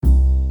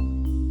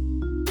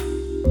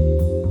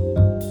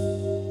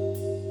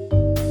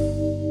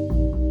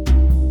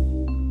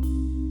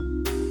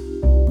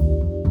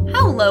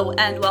Hello,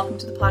 and welcome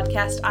to the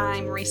podcast.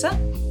 I'm Marisa.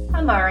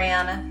 I'm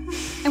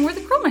Ariana. And we're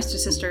the Curlmeister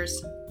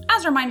Sisters.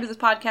 As a reminder, this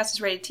podcast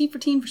is rated T for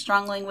teen for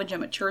strong language and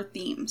mature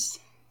themes.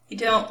 You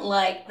don't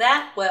like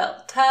that?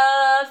 Well,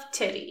 tough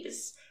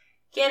titties.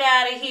 Get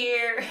out of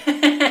here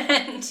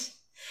and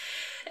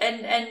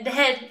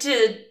head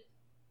to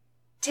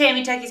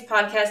Tammy Techie's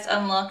podcast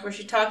Unlocked, where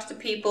she talks to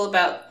people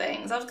about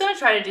things. I was going to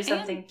try to do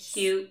something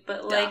cute,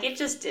 but it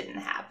just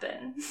didn't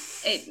happen.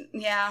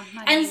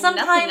 Sometimes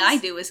nothing I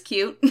do is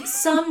cute.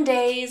 Some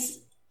days,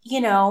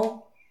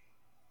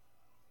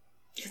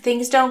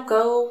 things don't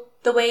go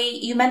the way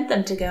you meant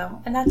them to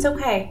go, and that's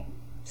okay.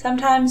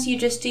 Sometimes you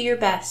just do your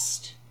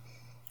best.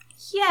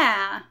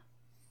 Yeah.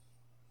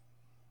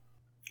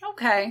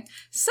 Okay.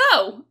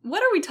 So,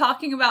 what are we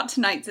talking about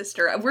tonight,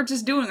 sister? We're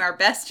just doing our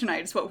best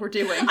tonight is what we're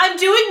doing. I'm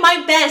doing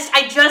my best.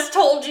 I just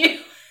told you.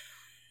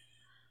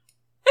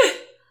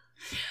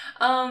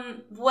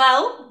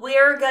 Well,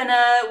 we're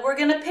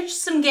gonna pitch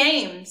some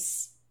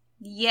games.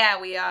 Yeah,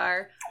 we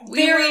are.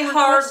 Very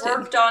hard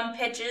worked on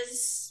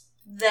pitches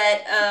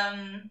that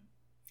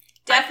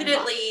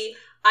definitely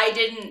I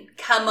didn't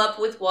come up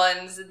with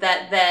ones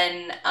that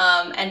then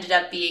ended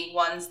up being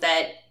ones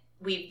that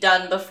we've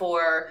done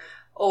before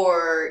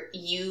or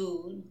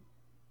you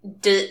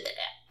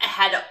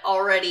had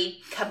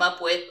already come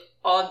up with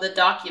on the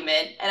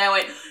document. And I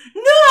went,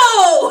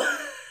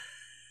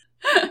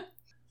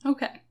 no!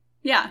 Okay.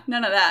 Yeah,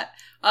 none of that.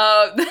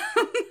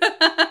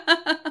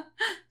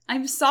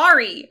 I'm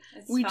sorry.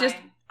 I'm just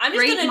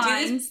gonna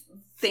do this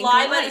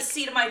fly by the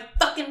seat of my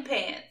fucking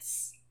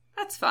pants.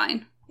 That's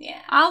fine.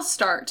 Yeah. I'll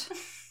start.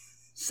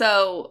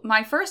 So,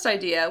 my first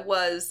idea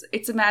was,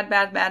 it's a mad,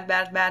 bad, bad,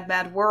 bad, bad,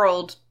 bad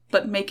world,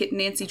 but make it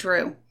Nancy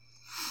Drew.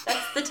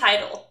 That's the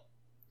title.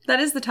 That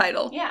is the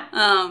title. Yeah.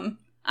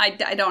 I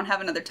don't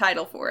have another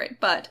title for it,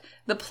 but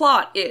the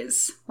plot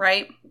is,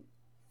 right?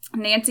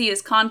 Nancy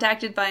is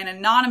contacted by an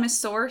anonymous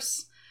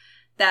source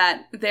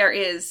that there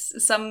is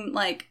some,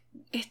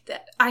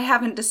 I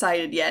haven't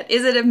decided yet.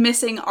 Is it a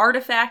missing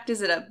artifact?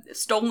 Is it a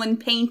stolen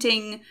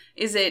painting?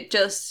 Is it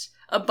just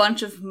a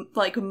bunch of,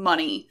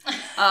 money?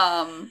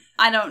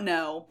 I don't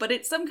know. But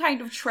it's some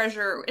kind of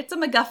treasure. It's a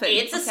MacGuffin.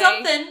 It's a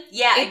something.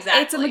 Yeah,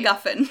 exactly. It's a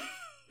MacGuffin.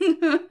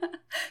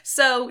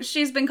 So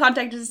she's been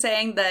contacted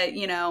saying that,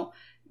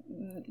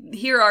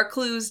 here are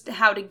clues to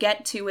how to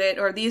get to it,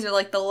 or these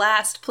are the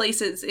last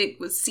places it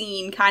was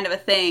seen kind of a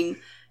thing,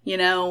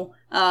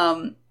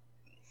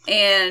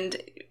 and,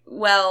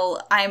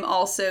 well, I'm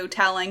also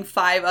telling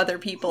 5 other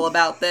people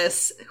about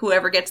this.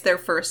 Whoever gets there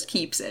first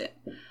keeps it.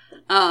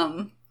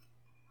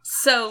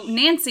 So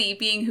Nancy,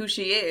 being who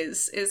she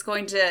is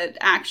going to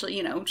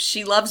actually,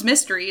 she loves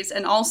mysteries,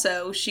 and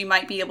also she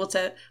might be able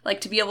to,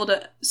 to be able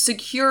to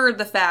secure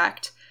the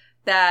fact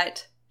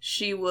that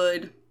she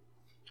would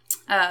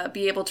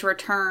be able to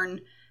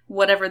return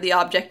whatever the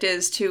object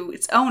is to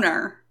its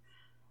owner.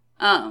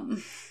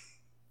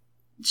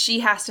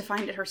 She has to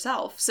find it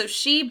herself. So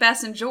she,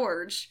 Bess, and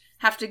George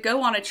have to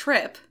go on a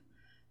trip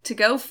to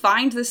go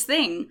find this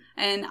thing.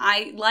 And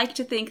I like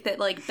to think that,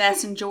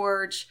 Bess and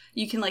George,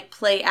 you can,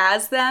 play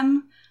as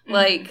them.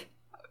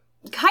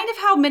 Mm-hmm. Kind of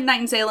how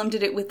Midnight in Salem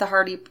did it with the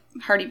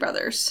Hardy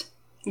brothers.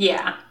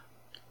 Yeah.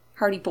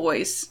 Hardy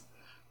boys.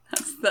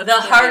 That's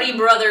the Hardy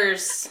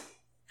brothers.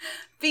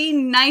 Be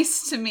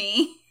nice to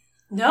me.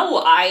 No,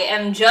 I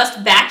am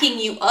just backing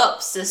you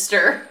up,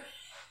 sister.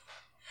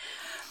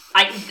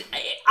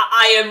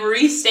 I am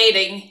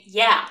restating,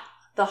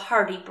 the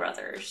Hardy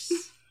brothers.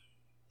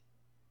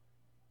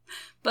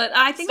 But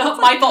I think it's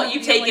not my fault you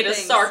take it as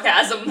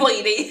sarcasm,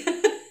 lady.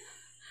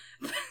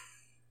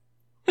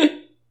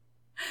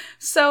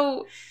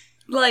 So,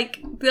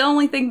 the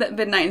only thing that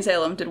Midnight in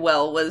Salem did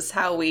well was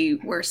how we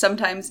were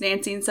sometimes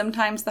Nancy and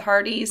sometimes the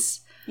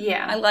Hardys.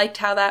 Yeah. I liked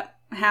how that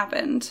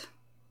happened.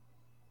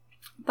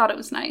 Thought it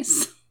was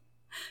nice.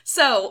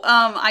 So,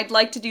 I'd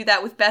like to do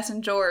that with Bess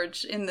and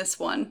George in this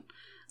one.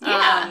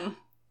 Yeah.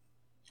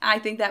 I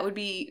think that would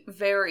be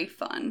very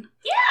fun.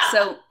 Yeah.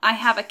 So, I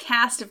have a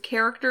cast of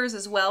characters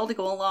as well to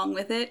go along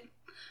with it.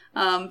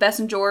 Bess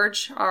and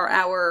George are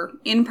our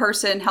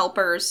in-person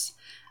helpers.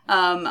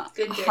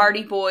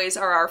 Hardy boys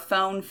are our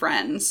phone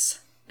friends,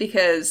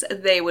 because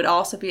they would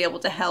also be able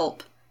to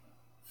help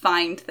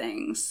find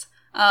things.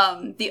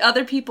 The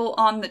other people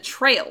on the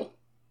trail,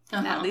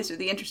 now these are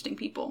the interesting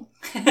people,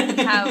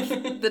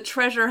 have the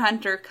treasure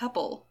hunter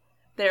couple.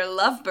 They're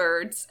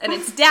lovebirds, and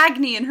it's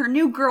Dagny and her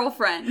new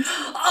girlfriend.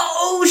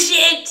 Oh,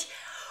 shit!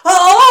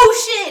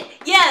 Oh, shit!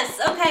 Yes,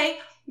 okay.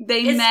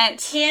 They met...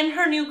 Can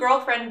her new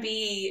girlfriend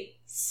be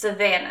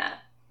Savannah?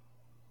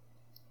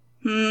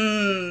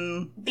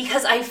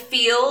 Because I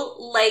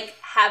feel like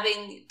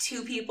having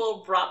 2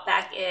 people brought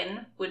back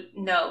in would...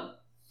 No.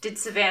 Did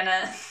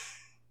Savannah...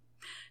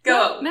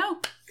 Go.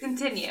 No.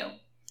 Continue.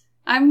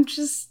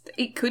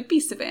 It could be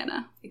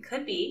Savannah. It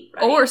could be,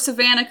 right? Or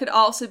Savannah could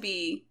also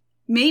be...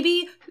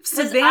 Maybe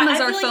Savannah's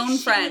our phone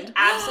friend.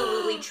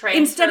 Absolutely transfer.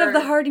 Instead of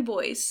the Hardy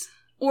Boys.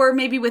 Or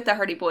maybe with the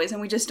Hardy Boys,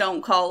 and we just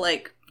don't call,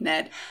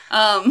 Ned.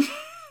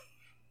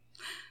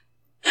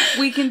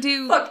 We can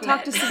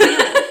talk to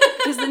Savannah.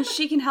 because then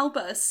she can help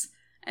us,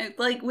 and,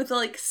 like, with,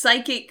 like,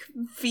 psychic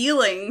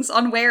feelings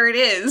on where it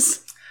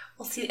is.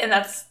 Well, see, and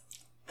that's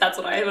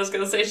what I was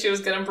going to say she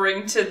was going to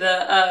bring to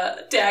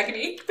the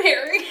Dagny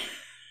pairing.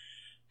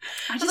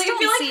 I feel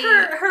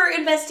like her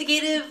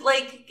investigative,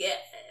 like,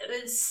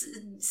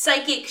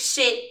 psychic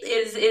shit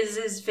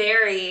is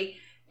very...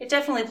 It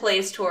definitely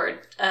plays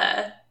toward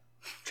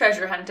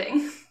treasure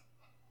hunting.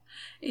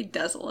 It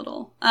does a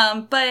little.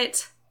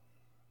 But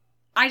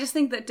I just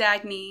think that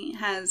Dagny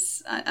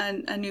has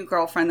a new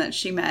girlfriend that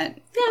she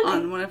met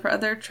on one of her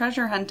other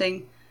treasure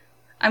hunting.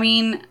 I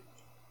mean,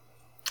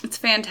 it's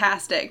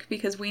fantastic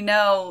because we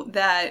know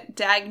that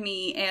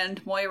Dagny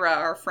and Moira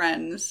are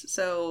friends,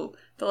 so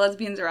the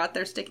lesbians are out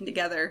there sticking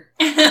together.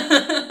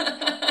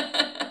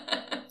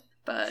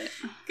 But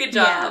good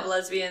job,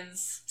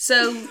 lesbians.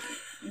 So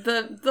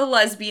the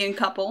lesbian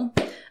couple.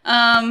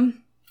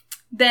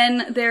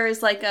 Then there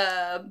is, like,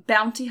 a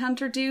bounty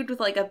hunter dude with,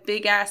 like, a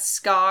big-ass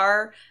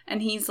scar,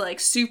 and he's, like,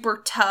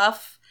 super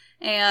tough,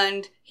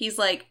 and he's,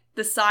 like,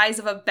 the size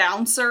of a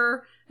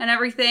bouncer and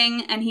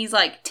everything, and he's,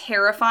 like,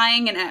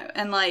 terrifying,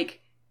 and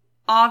like,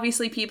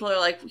 obviously people are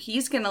like,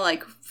 he's gonna,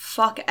 like,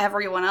 fuck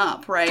everyone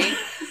up, right?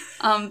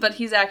 But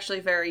he's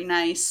actually very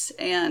nice,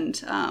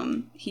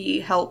 and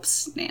he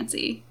helps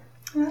Nancy.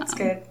 That's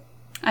good.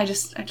 I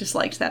just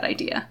liked that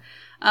idea.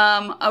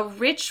 A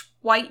rich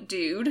white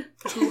dude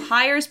who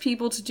hires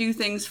people to do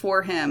things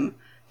for him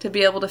to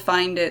be able to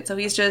find it. So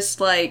he's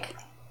just, like,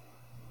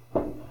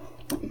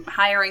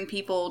 hiring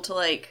people to,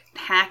 like,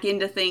 hack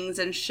into things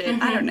and shit.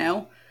 Mm-hmm. I don't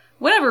know.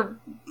 Whatever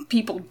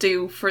people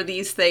do for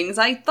these things.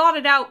 I thought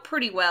it out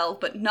pretty well,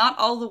 but not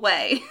all the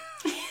way.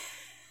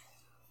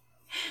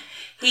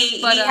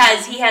 He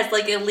has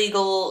like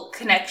illegal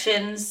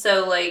connections,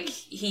 so, like,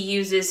 he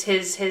uses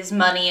his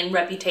money and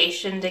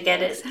reputation to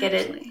get it.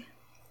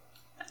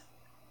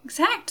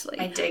 Exactly.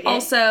 I dig it.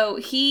 Also,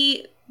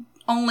 he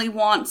only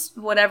wants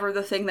whatever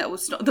the thing that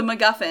was the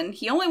MacGuffin.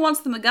 He only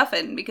wants the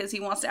MacGuffin because he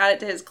wants to add it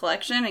to his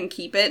collection and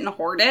keep it and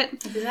hoard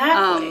it.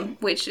 Exactly.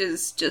 Which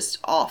is just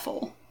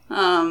awful.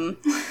 Then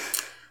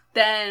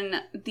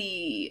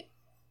the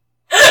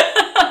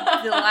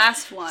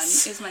last one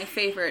is my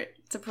favorite.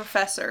 It's a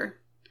professor.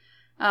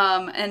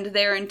 And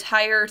their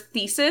entire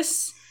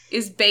thesis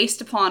is based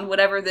upon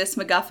whatever this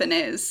MacGuffin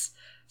is.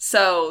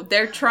 So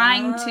they're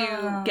trying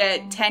to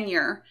get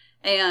tenure.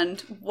 And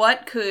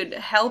what could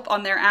help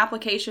on their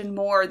application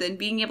more than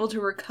being able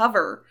to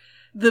recover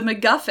the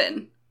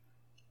MacGuffin?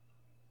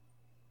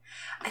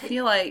 I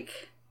feel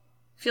like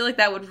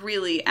that would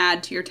really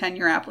add to your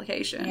tenure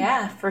application.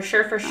 Yeah, for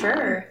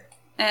sure.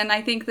 And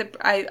I think that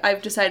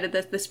I've decided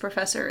that this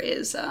professor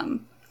is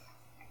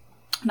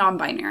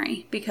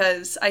non-binary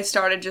because I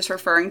started just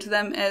referring to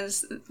them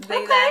as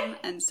they, them,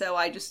 and so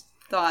I just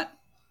thought,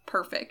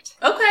 perfect.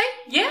 Okay,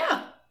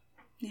 yeah.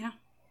 Yeah.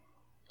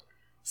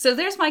 So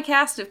there's my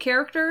cast of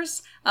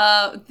characters.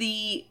 At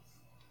the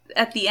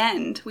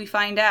end, we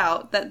find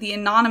out that the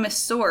anonymous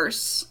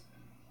source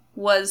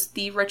was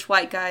the rich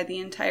white guy the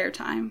entire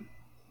time.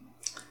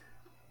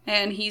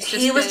 And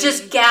he was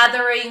just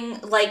gathering,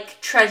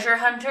 like, treasure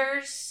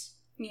hunters?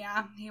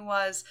 Yeah, he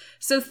was.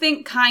 So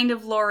think kind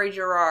of Laurie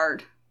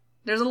Gerard.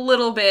 There's a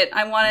little bit,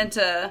 I wanted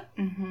to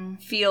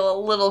feel a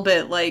little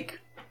bit like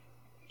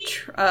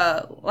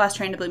Last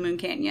Train to Blue Moon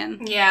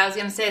Canyon. Yeah, I was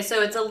gonna say,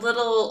 so it's a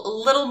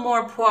little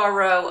more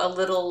Poirot, a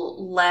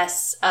little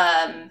less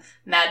Mad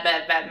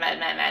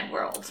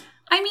World.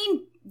 I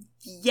mean,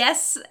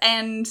 yes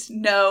and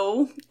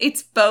no.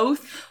 It's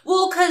both.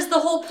 Well, because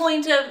the whole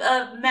point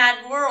of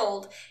Mad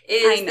World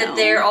is that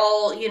they're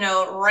all,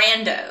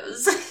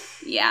 randos.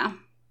 Yeah.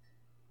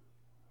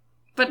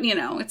 But,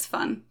 it's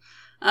fun.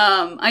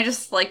 I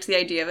just liked the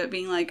idea of it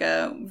being like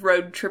a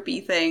road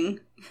trippy thing.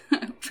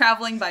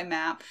 Traveling by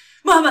map.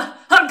 Mama!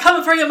 I'm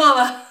coming for you,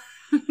 Mama!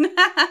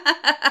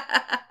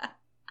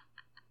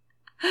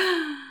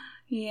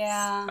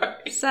 Yeah.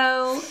 Sorry.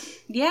 So,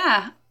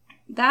 yeah.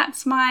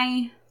 That's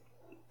a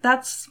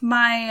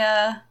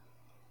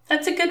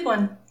good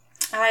one.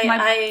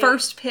 My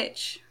first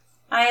pitch.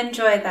 I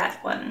enjoy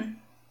that one.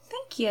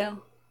 Thank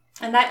you.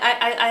 And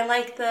I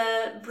like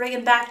the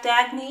bringing back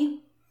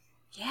Dagny.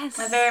 Yes.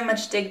 I very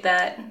much dig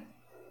that.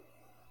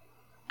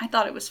 I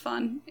thought it was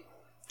fun.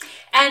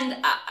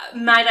 And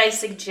might I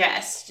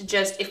suggest,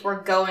 just if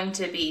we're going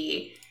to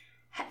be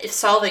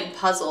solving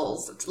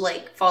puzzles,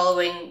 like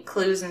following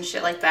clues and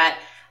shit like that,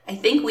 I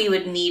think we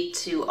would need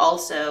to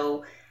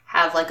also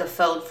have like a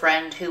phone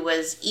friend who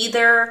was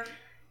either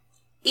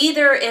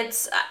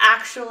it's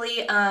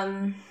actually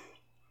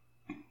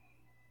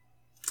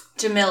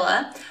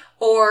Jamila,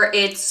 or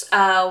it's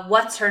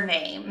what's her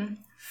name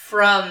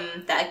from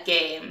that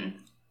game,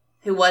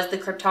 who was the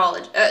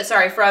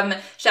cryptologist. From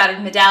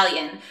Shattered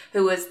Medallion,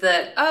 who was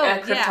the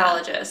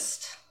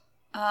cryptologist.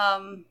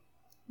 Yeah.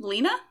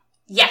 Lena?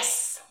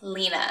 Yes,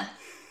 Lena.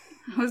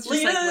 I was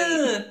just like,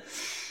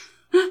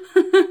 wait.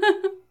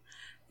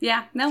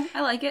 Yeah, no,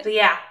 I like it. But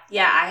yeah,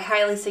 I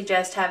highly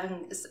suggest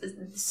having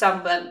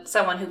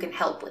someone who can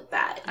help with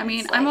that. I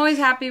mean, I'm always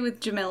happy with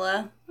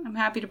Jamila. I'm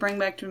happy to bring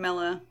back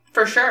Jamila.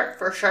 For sure.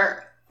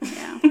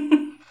 Yeah.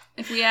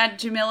 we had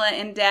Jamila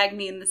and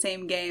Dagny in the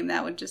same game,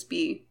 that would just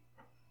be...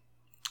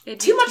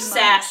 Too much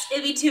sass.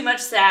 It'd be too much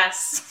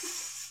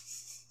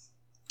sass.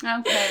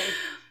 Okay.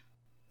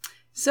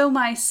 So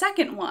my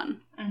second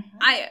one,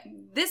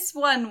 this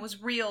one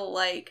was real,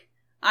 like,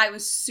 I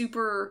was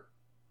super,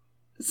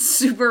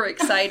 super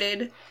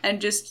excited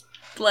and just,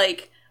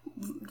 like,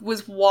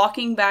 was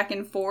walking back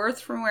and forth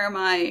from where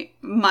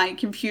my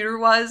computer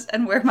was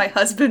and where my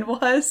husband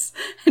was,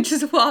 and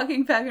just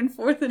walking back and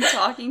forth and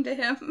talking to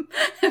him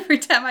every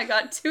time I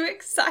got too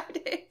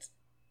excited.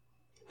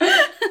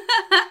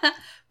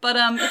 But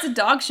it's a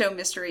dog show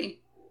mystery.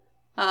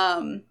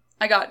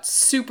 I got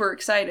super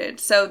excited.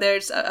 So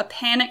there's a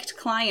panicked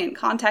client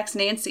contacts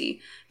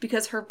Nancy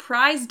because her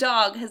prize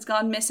dog has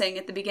gone missing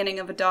at the beginning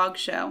of a dog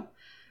show.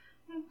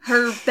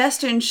 Her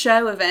Best in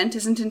Show event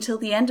isn't until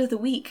the end of the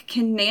week.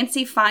 Can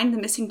Nancy find the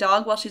missing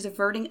dog while she's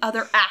averting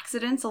other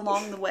accidents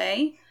along the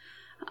way?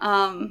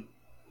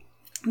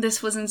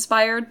 This was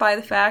inspired by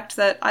the fact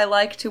that I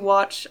like to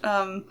watch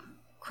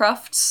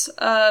Crufts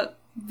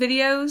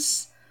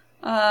videos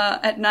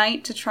at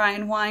night to try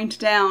and wind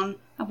down.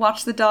 I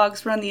watch the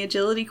dogs run the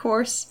agility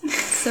course.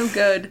 It's so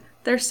good.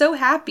 They're so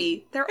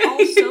happy. They're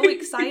all so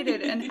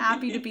excited and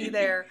happy to be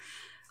there.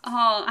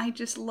 Oh, I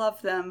just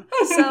love them.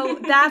 So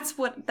that's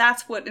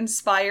what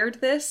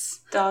inspired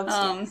this. Dogs.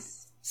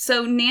 Yes.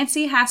 So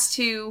Nancy has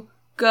to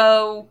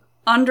go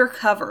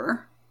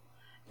undercover,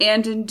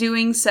 and in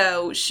doing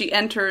so, she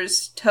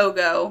enters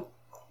Togo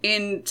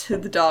into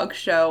the dog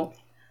show.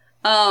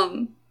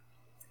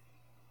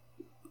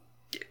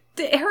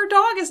 Her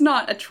dog is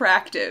not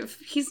attractive.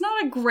 He's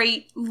not a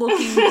great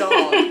looking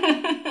dog.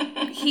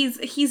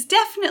 He's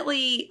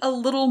definitely a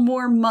little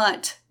more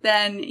mutt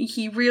than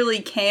he really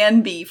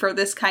can be for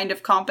this kind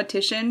of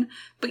competition.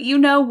 But you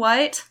know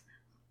what?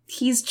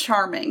 He's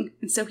charming.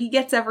 And so he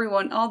gets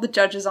everyone, all the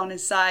judges on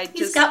his side.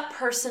 He's got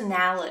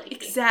personality.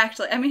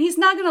 Exactly. I mean, he's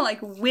not gonna,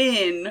 like,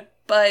 win,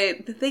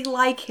 but they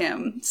like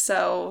him.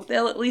 So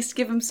they'll at least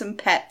give him some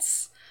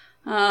pets.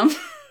 But...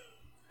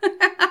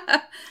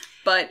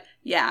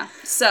 yeah,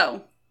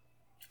 so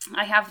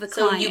I have the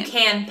client. So you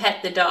can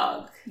pet the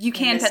dog. You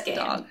can pet the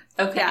dog.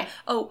 Okay. Yeah.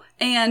 Oh,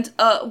 and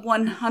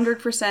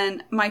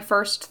 100% my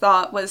first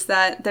thought was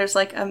that there's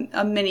like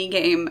a mini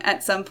game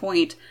at some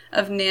point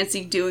of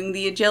Nancy doing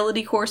the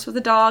agility course with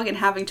the dog and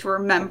having to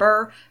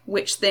remember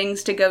which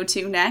things to go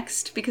to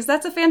next, because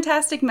that's a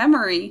fantastic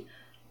memory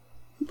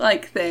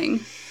like thing.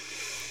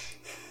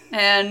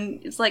 And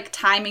it's like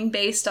timing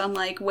based on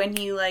like when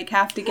you like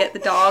have to get the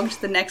dog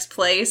to the next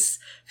place.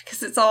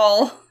 Because it's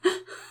all...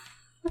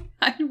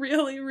 I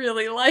really,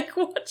 really like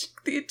watching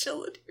the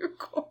agility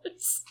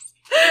course.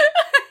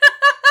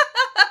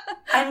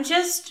 I'm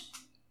just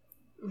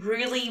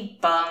really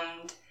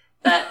bummed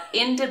that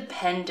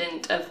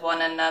independent of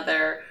one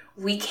another,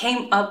 we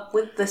came up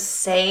with the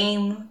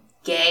same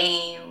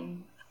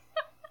game.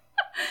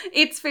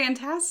 It's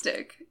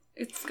fantastic.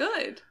 It's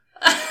good.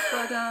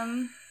 But,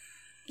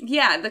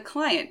 yeah, the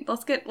client.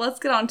 Let's get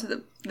on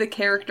to the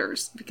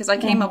characters, because I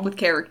came up with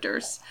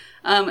characters.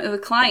 The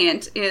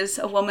client is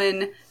a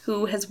woman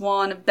who has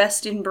won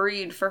Best in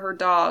Breed for her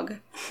dog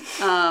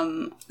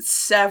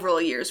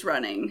several years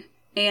running.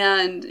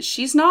 And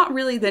she's not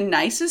really the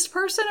nicest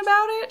person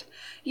about it.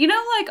 You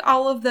know, like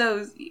all of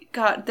those...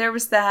 God, there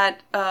was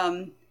that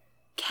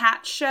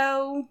cat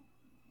show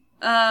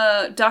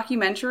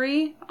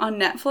documentary on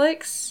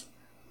Netflix.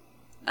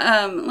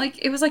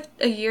 Like, it was like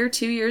a year,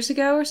 2 years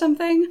ago or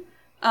something.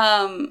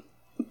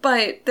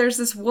 But there's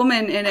this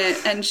woman in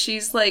it, and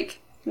she's like,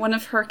 one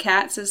of her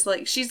cats is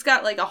like, she's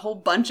got like a whole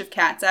bunch of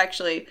cats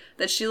actually,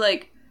 that she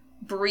like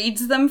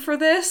breeds them for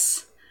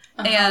this.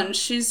 Uh-huh. And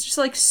she's just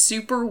like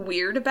super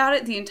weird about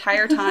it the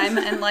entire time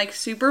and like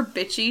super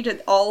bitchy to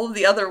all of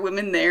the other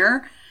women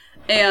there.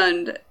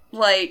 And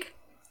like,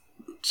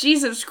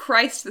 Jesus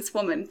Christ, this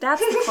woman,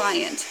 that's the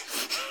client.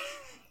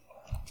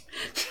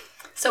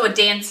 So a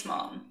dance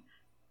mom.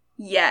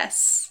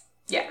 Yes.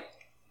 Yeah.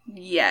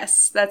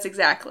 Yes, that's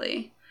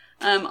exactly.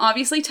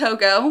 Obviously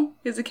Togo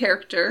is a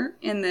character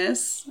in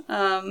this.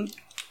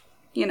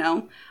 You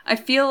know, I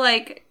feel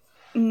like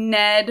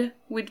Ned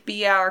would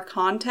be our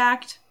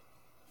contact,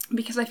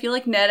 because I feel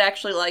like Ned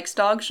actually likes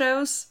dog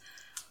shows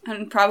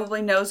and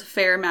probably knows a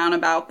fair amount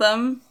about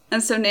them.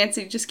 And so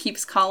Nancy just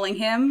keeps calling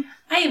him.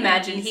 I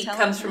imagine he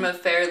comes from a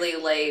fairly,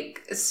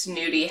 like,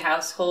 snooty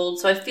household,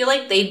 so I feel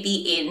like they'd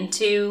be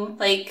into,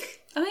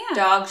 like,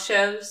 dog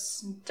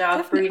shows,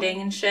 dog breeding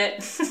and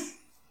shit.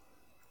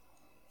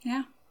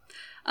 Yeah.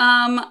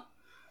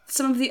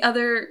 Some of the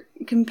other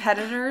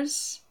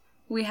competitors,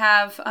 we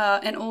have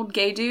an old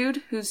gay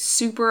dude who's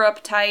super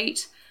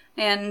uptight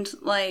and,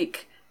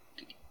 like,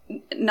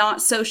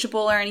 not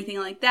sociable or anything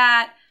like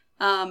that.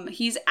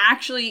 He's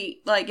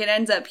actually, like, it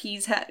ends up,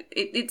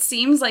 it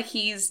seems like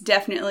he's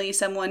definitely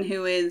someone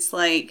who is,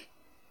 like,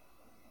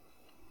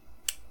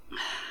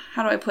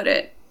 how do I put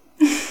it?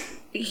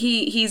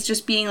 He's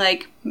just being,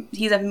 like,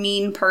 he's a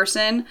mean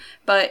person,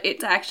 but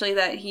it's actually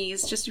that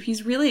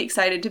he's really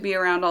excited to be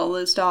around all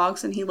those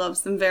dogs, and he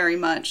loves them very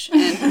much,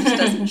 and he just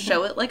doesn't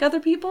show it like other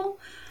people.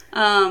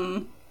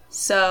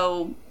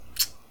 So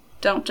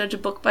don't judge a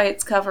book by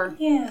its cover.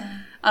 Yeah.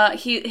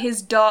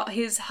 His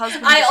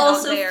husband. I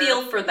also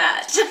feel for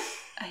that.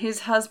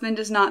 His husband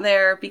is not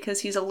there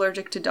because he's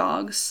allergic to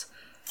dogs.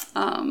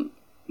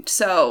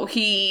 So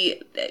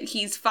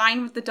he's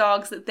fine with the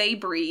dogs that they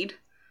breed,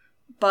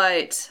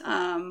 but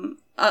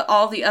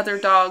all the other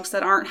dogs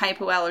that aren't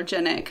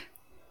hypoallergenic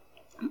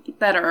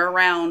that are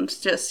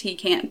around, just he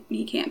can't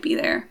be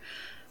there.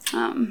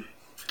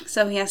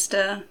 So he has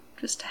to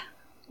just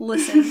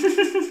listen.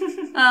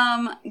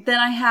 Then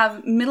I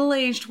have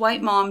middle-aged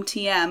white mom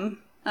TM,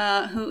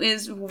 who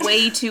is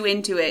way too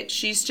into it.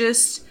 She's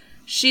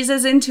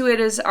as into it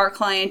as our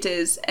client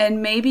is,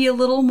 and maybe a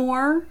little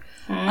more.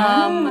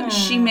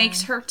 She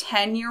makes her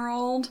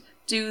 10-year-old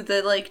do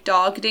the, like,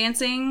 dog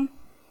dancing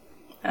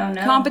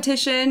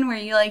competition, where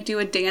you, like, do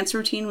a dance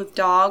routine with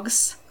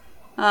dogs.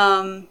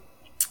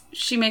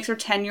 She makes her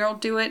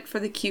 10-year-old do it for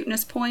the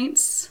cuteness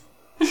points.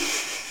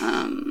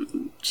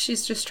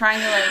 She's just trying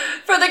to, like...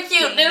 For the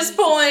cuteness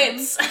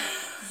points!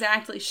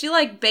 Exactly. She,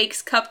 like,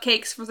 bakes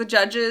cupcakes for the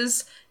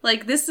judges.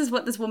 Like, this is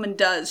what this woman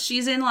does.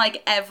 She's in,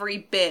 like, every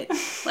bit.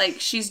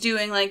 Like, she's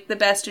doing, like, the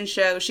best in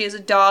show. She has a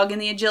dog in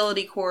the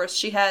agility course.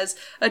 She has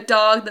a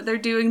dog that they're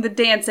doing the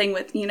dancing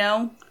with, you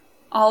know?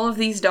 All of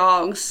these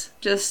dogs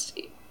just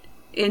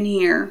in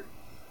here.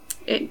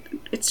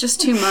 It's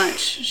just too much.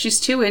 She's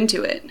too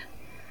into it.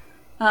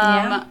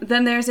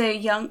 Then there's a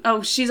young...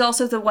 Oh, she's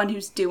also the one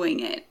who's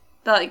doing it.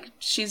 Like,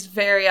 she's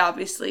very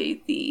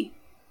obviously the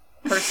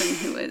person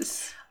who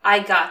is... I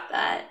got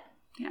that.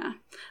 Yeah.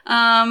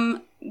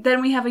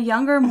 Then we have a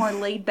younger, more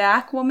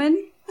laid-back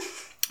woman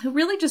who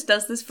really just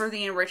does this for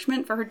the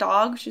enrichment for her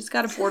dog. She's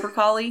got a border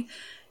collie.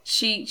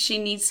 She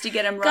needs to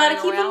get him running around.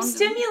 Gotta keep him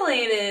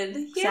stimulated.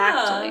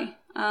 Exactly.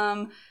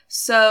 Yeah.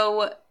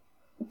 So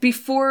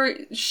before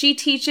she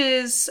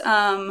teaches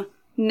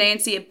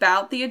Nancy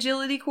about the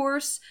agility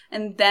course,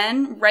 and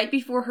then right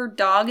before her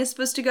dog is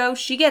supposed to go,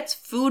 she gets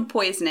food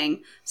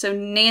poisoning. So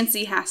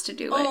Nancy has to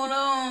do it. Oh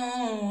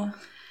no.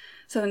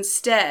 So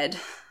instead,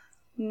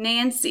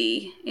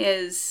 Nancy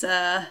it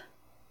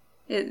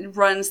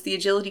runs the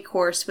agility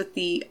course with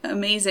the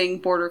amazing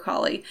border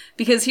collie.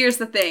 Because here's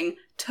the thing,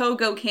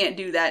 Togo can't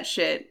do that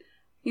shit.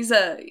 He's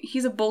a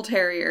bull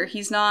terrier.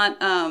 He's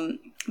not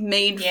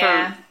made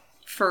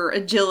for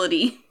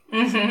agility.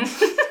 Mm-hmm.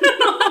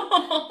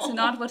 It's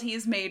not what he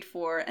is made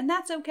for, and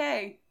that's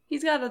okay.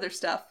 He's got other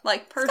stuff,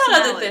 like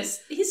personality.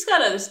 He's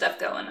got other stuff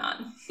going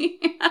on.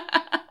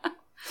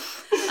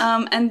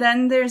 And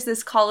then there's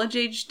this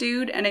college-age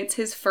dude, and it's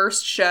his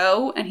first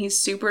show, and he's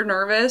super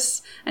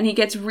nervous, and he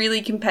gets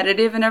really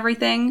competitive and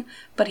everything,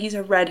 but he's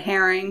a red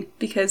herring,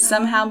 because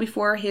somehow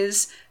before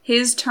his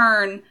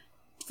turn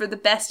for the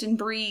best in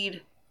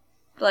breed,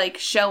 like,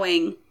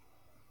 showing,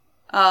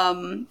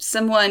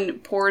 someone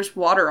pours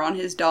water on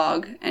his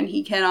dog, and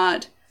he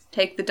cannot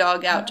take the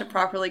dog out to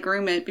properly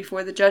groom it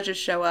before the judges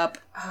show up.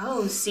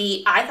 Oh,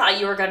 see, I thought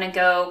you were going to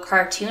go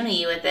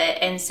cartoony with it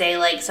and say,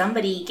 like,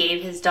 somebody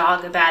gave his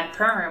dog a bad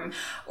perm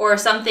or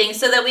something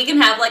so that we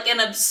can have, like, an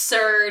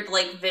absurd,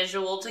 like,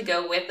 visual to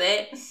go with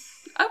it.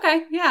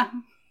 Okay, yeah.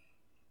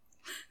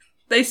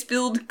 They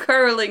spilled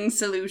curling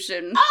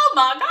solution. Oh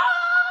my god!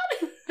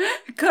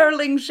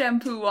 Curling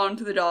shampoo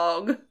onto the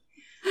dog.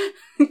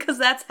 Because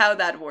that's how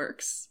that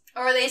works.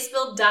 Or they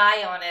spilled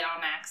dye on it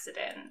on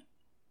accident.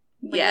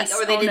 Like, yes.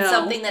 Or they did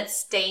something that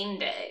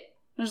stained it.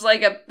 There's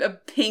like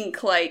a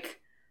pink, like,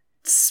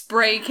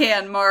 spray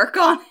can mark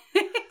on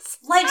it.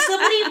 Like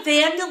somebody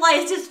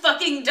vandalized his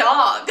fucking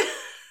dog.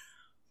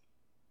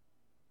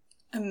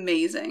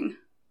 Amazing.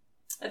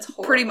 That's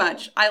horrible. Pretty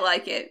much. I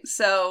like it.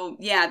 So,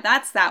 yeah,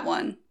 that's that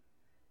one.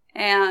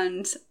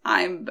 And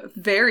I'm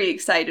very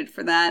excited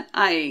for that.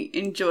 I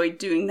enjoyed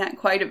doing that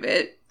quite a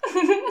bit.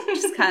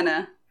 Just kind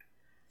of...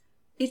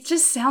 It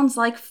just sounds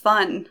like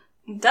fun.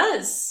 It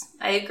does.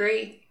 I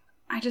agree.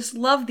 I just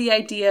love the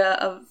idea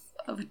of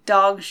a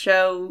dog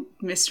show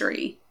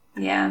mystery.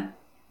 Yeah.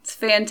 It's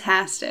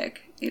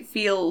fantastic. It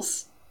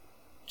feels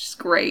just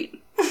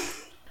great.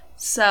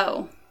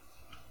 So,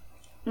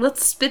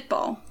 let's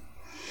spitball.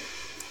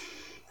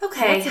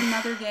 Okay. What's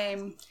another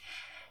game?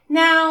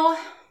 Now,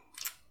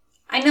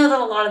 I know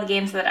that a lot of the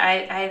games that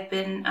I've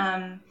been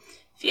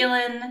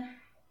feeling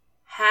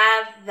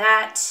have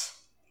that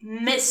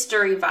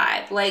mystery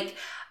vibe. Like,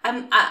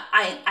 I'm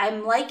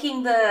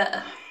liking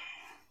the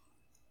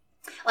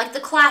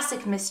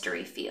classic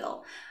mystery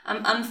feel.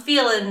 I'm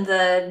feeling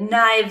the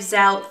Knives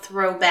Out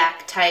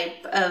throwback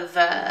type of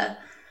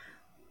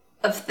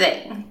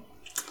thing.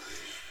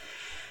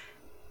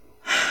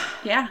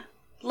 Yeah.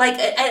 Like,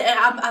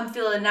 I'm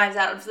feeling Knives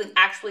Out. I'm feeling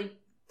actually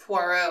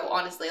Poirot.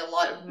 Honestly, a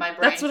lot of my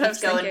brain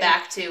keeps going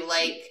back to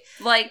like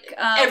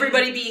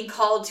everybody being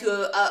called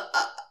to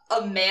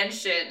a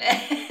mansion.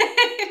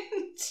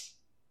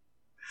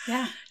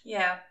 Yeah.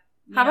 Yeah.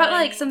 How about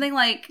like something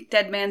like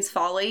Dead Man's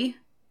Folly?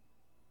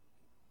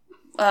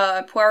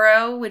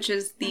 Poirot, which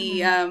is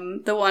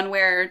the one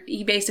where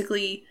he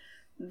basically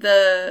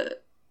I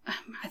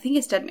think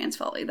it's Dead Man's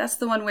Folly. That's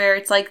the one where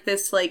it's like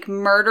this like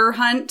murder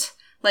hunt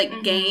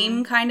like,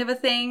 game kind of a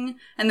thing.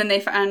 And then they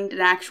found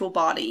an actual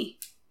body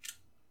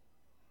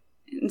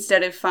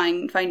instead of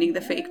finding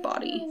the fake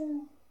body.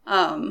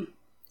 And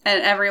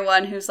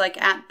everyone who's,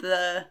 like, at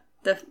the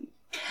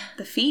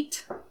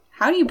feet.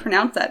 How do you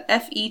pronounce that?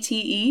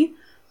 F-E-T-E?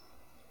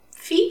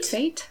 Feet?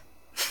 Fate?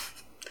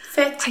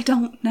 Fet. I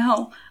don't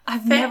know.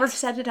 I've never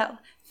said it out.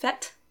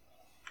 Fet?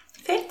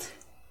 Fet?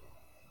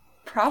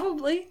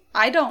 Probably.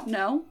 I don't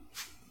know.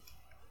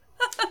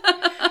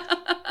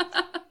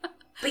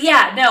 But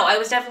yeah, no, I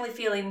was definitely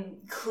feeling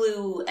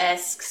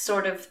Clue-esque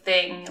sort of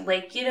thing.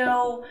 Like, you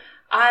know,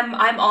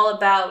 I'm all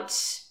about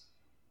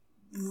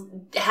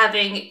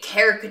having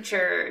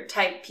caricature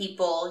type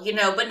people, you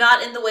know, but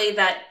not in the way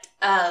that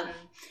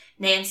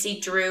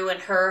Nancy Drew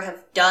and her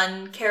have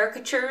done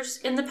caricatures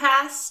in the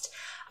past.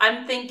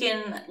 I'm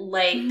thinking,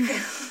 like,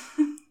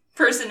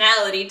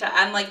 personality.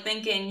 I'm, like,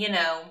 thinking, you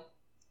know,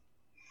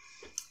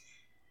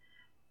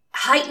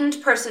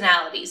 heightened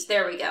personalities.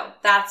 There we go.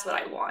 That's what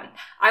I want.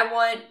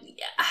 I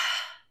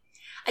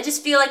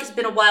just feel like it's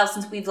been a while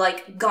since we've,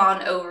 like,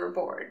 gone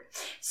overboard.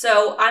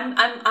 So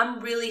I'm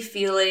really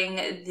feeling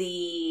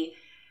the...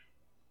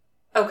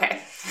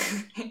 Okay.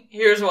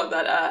 Here's one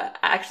that,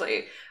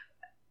 actually,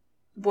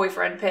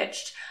 boyfriend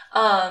pitched.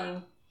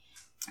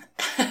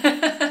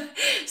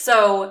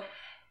 So...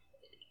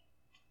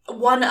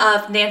 one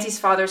of Nancy's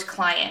father's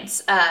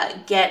clients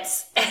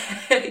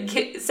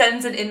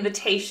sends an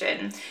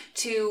invitation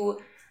to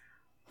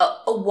a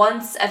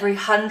once every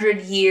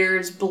 100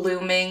 years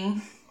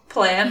blooming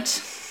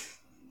plant.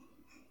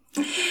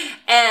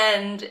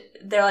 And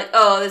they're like,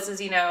 oh, this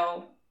is, you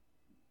know,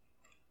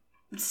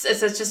 it's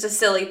just a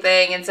silly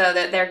thing. And so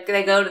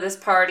they go to this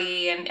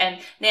party,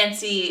 and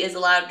Nancy is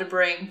allowed to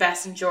bring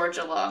Bess and George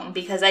along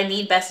because I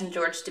need Bess and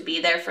George to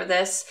be there for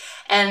this.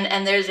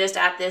 And they're just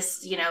at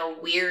this, you know,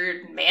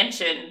 weird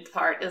mansion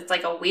part. It's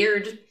like a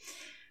weird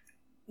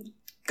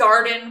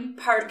garden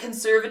part,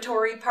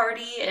 conservatory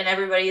party, and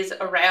everybody's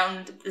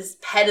around this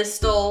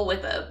pedestal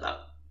with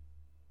a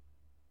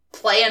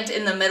plant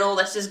in the middle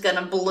that's just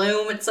gonna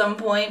bloom at some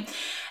point.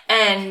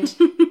 And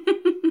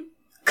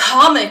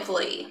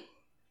comically,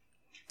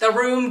 the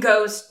room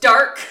goes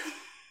dark,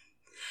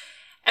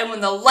 and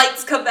when the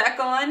lights come back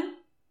on,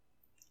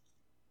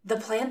 the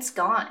plant's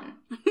gone.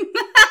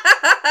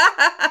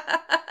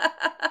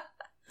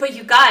 But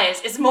you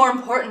guys, it's more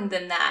important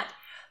than that.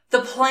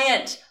 The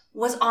plant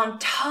was on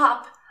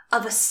top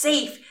of a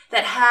safe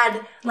that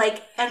had,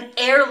 like, an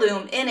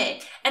heirloom in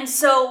it. And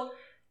so...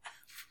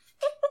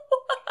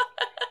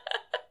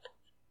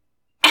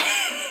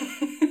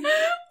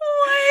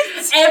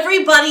 What?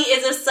 Everybody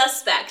is a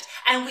suspect.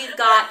 And we've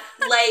got,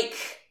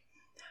 like...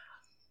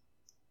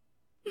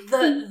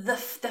 The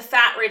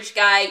fat rich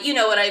guy, you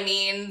know what I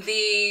mean,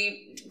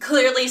 the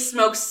clearly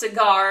smokes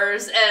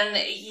cigars, and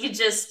he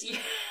just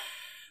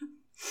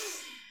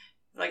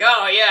like,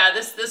 oh yeah,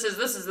 this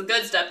is the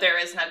good stuff. There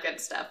is no good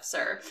stuff,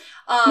 sir.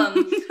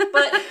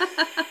 But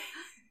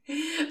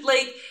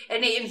like,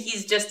 and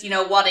he's just, you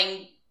know,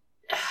 wanting,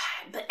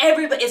 but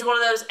everybody is one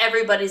of those,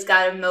 everybody's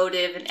got a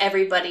motive, and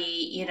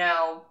everybody, you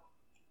know,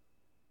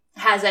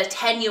 has a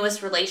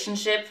tenuous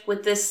relationship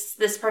with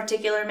this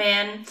particular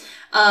man.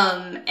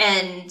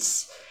 And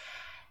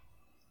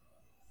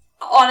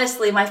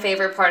honestly, my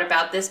favorite part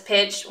about this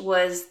pitch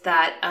was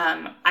that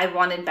I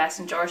wanted Bess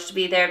and George to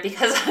be there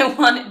because I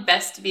wanted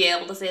Bess to be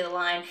able to say the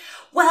line,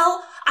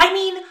 well, I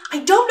mean,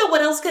 I don't know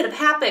what else could have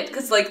happened,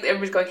 because, like,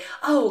 everybody's going,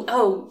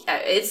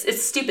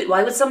 it's stupid.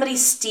 Why would somebody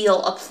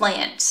steal a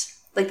plant?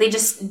 Like, they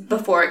just,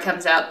 before it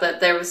comes out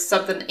that there was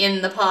something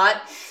in the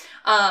pot.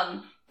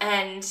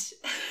 And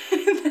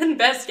then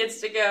Bess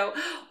gets to go,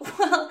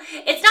 well,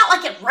 it's not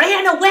like it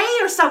ran away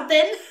or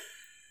something.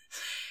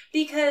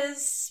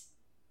 Because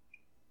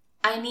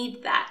I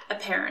need that,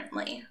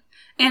 apparently.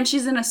 And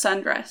she's in a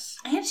sundress.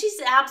 And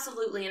she's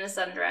absolutely in a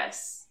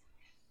sundress.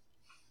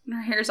 And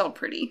her hair's all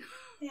pretty.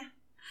 Yeah.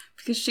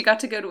 Because she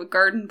got to go to a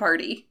garden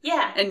party.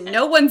 Yeah. And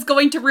no one's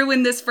going to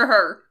ruin this for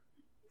her.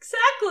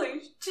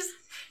 Exactly.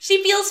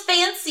 She feels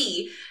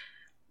fancy.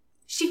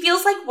 She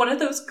feels like one of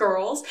those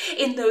girls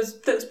in those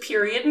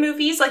period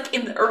movies, like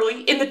in the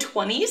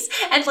 20s,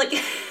 and like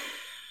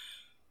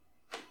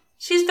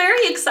she's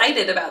very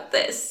excited about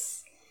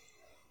this.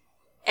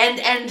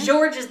 And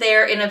George is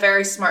there in a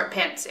very smart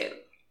pantsuit.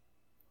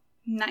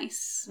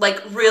 Nice.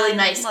 Like, really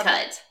nice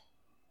cut.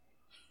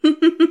 Do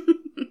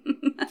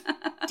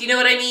you know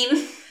what I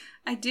mean?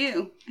 I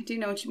do. I do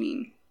know what you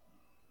mean.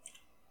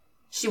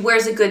 She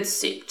wears a good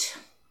suit.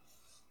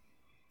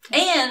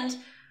 And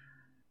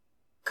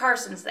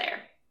Carson's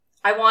there.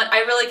 I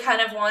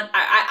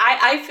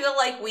feel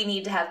like we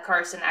need to have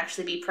Carson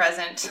actually be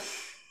present.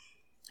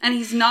 And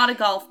he's not a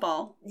golf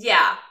ball.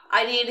 Yeah,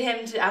 I need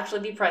him to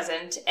actually be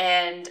present,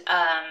 and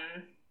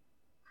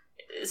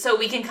so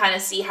we can kind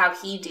of see how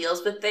he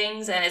deals with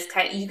things, and it's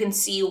you can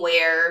see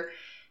where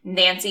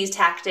Nancy's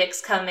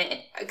tactics come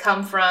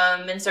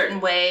from in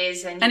certain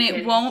ways, and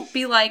it won't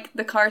be like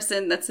the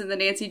Carson that's in the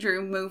Nancy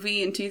Drew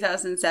movie in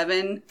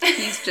 2007.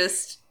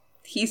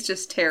 He's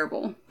just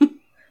terrible.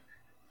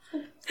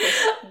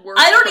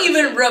 worst I don't person.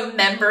 even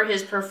remember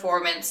his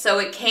performance, so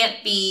it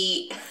can't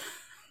be...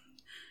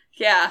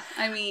 Yeah,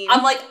 I mean...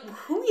 I'm like,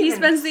 who even He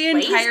spends the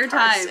entire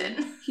Carson?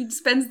 time... He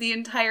spends the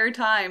entire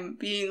time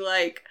being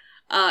like,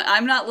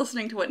 I'm not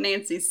listening to what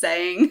Nancy's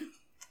saying.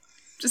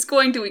 Just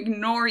going to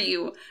ignore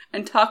you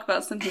and talk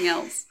about something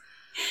else.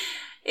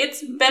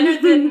 It's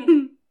better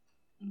than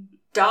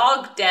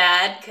Dog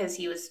Dad, because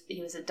he was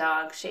a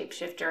dog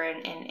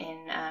shapeshifter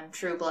in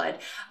True Blood.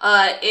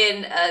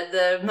 In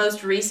the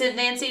most recent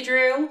Nancy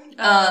Drew,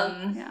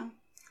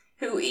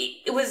 who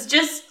it was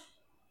just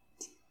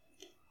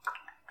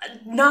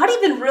not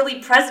even really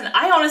present.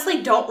 I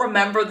honestly don't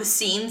remember the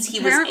scenes he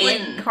was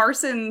in.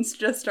 Carson's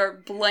just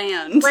are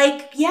bland.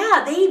 Like,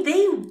 yeah,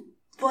 they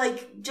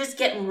like just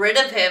get rid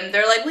of him.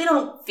 They're like, we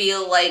don't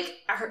feel like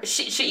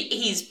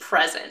he's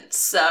present,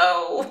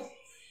 so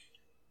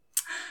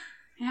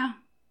yeah.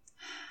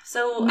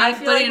 So I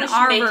feel like in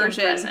our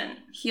version,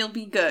 he'll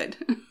be good.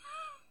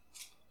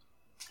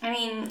 I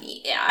mean,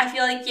 yeah, I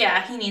feel like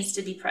he needs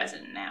to be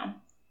present now.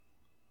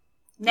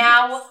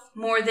 Now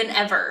more than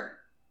ever.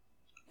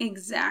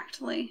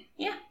 Exactly.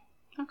 Yeah.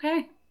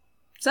 Okay.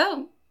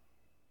 So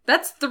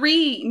that's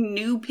 3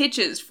 new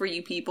pitches for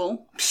you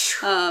people.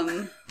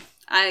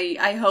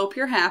 I hope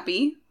you're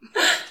happy.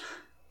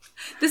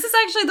 This is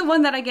actually the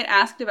one that I get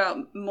asked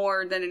about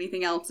more than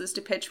anything else, is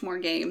to pitch more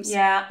games.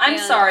 Yeah, I'm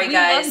sorry,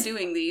 guys. We love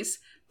doing these,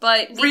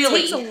 but it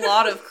takes a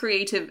lot of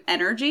creative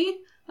energy,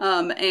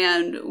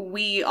 and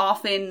we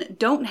often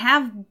don't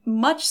have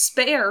much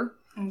spare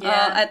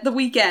at the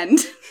weekend.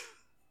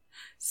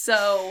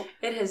 So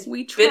it has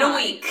been a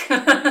week.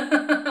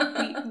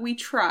 we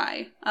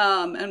try,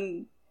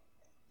 and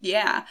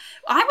yeah,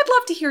 I would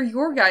love to hear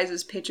your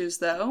guys' pitches,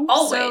 though.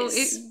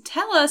 Always. So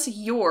tell us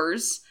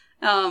yours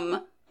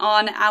on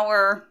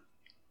our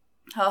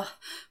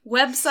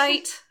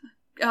website.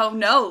 Oh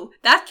no,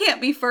 that can't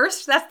be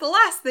first. That's the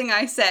last thing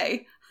I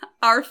say.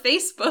 Our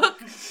Facebook,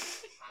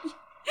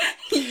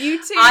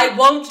 YouTube. I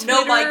won't Twitter,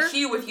 know my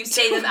cue if you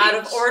say them out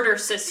of order,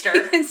 sister.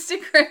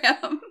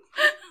 Instagram.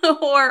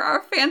 Or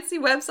our fancy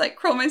website,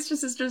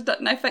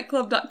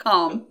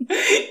 crowmeistersisters.knifefightclub.com.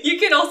 You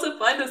can also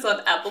find us on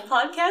Apple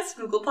Podcasts,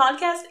 Google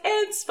Podcasts,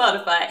 and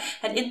Spotify.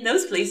 And in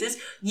those places,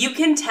 you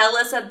can tell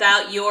us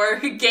about your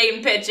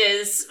game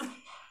pitches.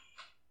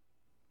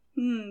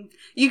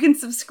 You can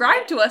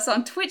subscribe to us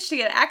on Twitch to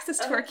get access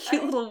to our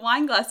cute little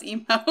wine glass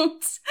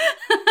emotes,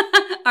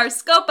 our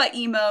Scopa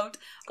emote,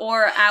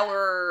 or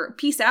our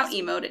Peace Out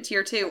emote at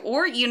tier 2.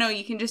 Or,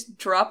 you can just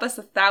drop us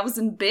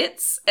 1,000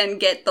 bits and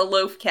get the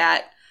Loaf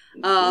Cat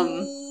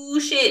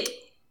shit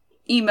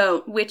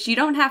emote, which you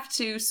don't have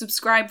to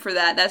subscribe for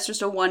that. That's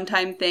just a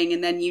one-time thing,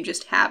 and then you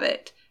just have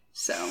it.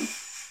 So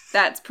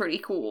that's pretty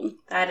cool.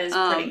 That is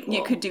pretty cool.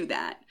 You could do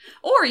that.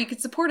 Or you could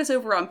support us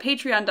over on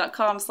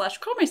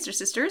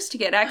patreon.com/CrowmeisterSisters to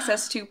get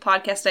access to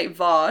podcast night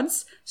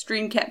VODs,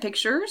 stream cat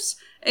pictures,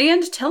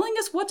 and telling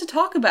us what to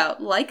talk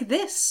about, like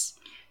this.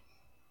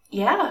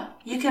 Yeah.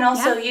 You can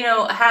also,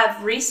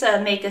 have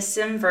Risa make a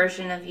sim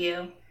version of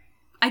you.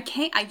 I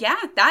can't.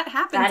 That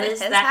happens.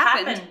 That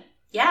happened.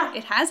 Yeah.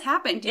 It has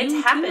happened. It's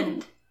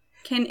happened.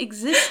 Can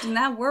exist in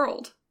that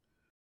world.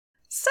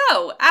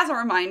 So, as a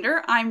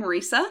reminder, I'm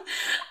Risa.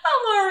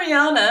 I'm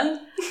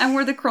Ariana. And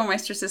we're the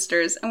Crowmeister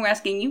Sisters, and we're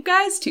asking you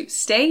guys to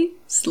stay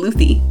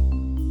sleuthy.